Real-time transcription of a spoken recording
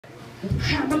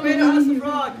Tomato House of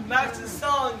Rock, Max's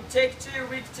song, take 2,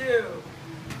 week 2.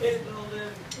 Hit it,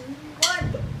 Golden.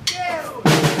 1,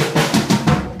 2.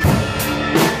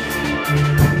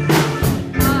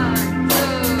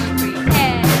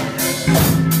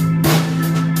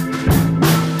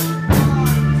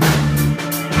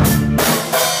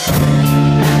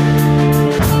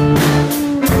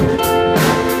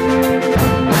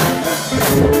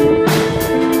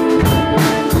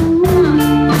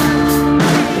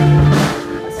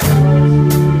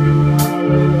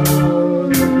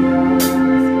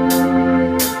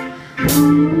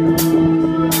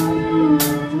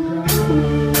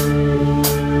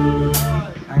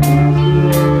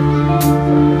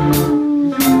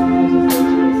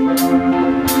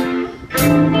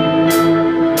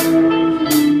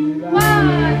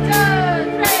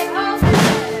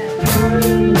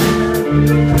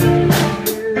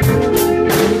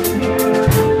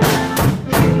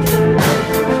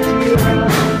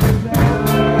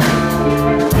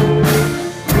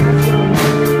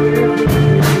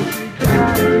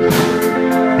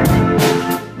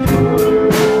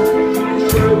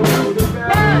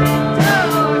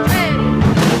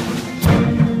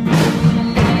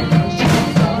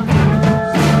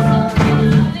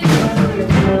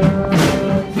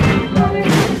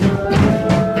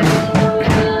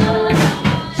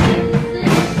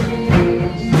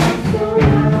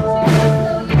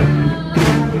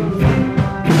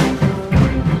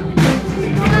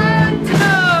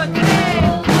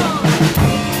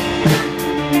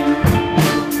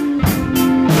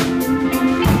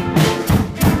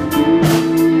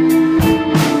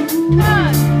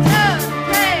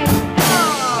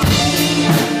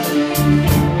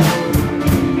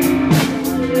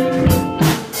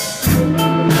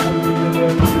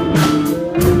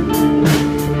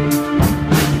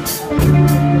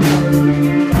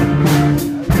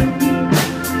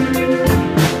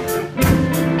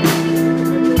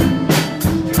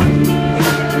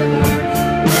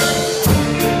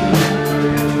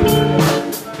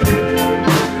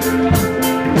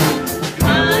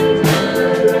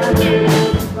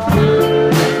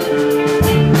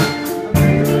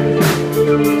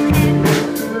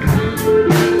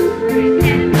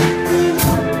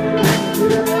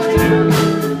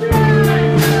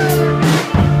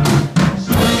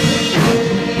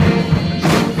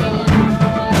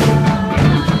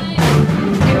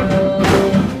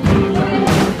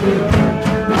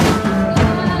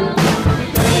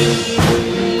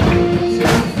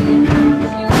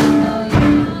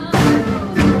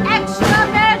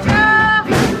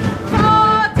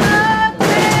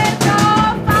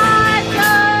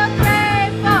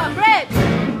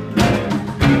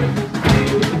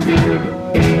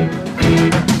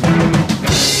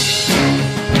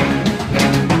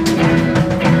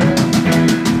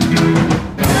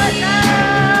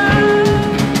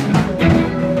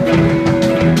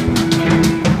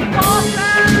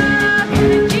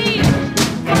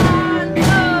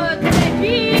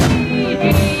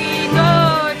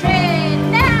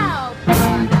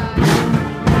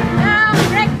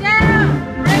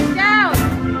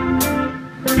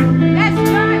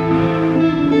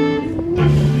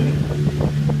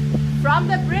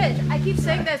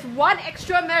 one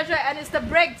extra measure and it's the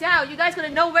breakdown. You guys gotta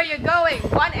know where you're going.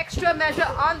 One extra measure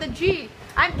on the G.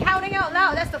 I'm counting out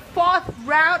loud. That's the fourth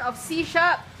round of C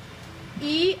sharp,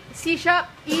 E, C sharp,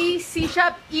 E, C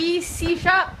sharp, E, C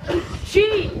sharp,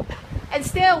 G. And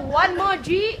still one more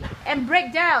G and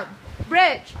break down.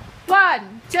 Bridge.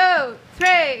 1, 2,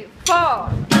 3,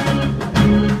 4.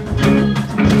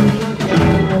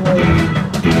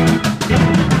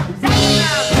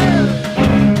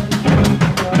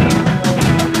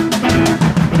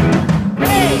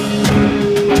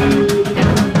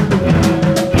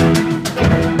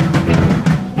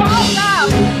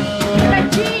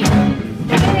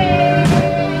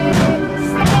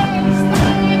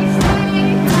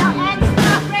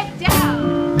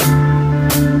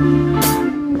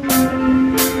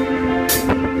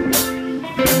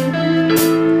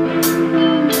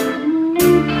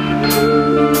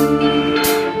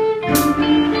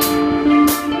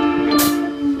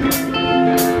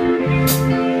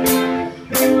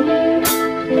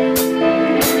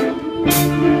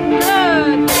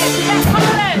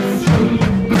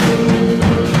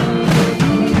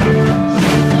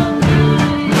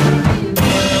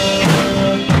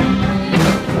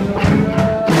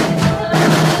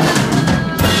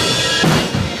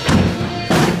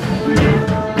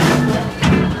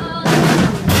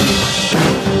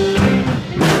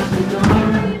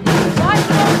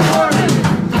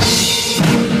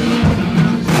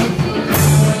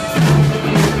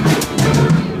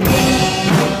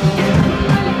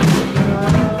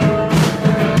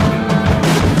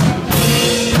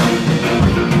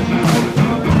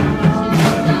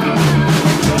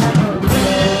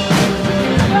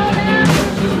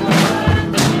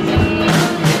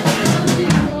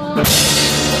 Bye.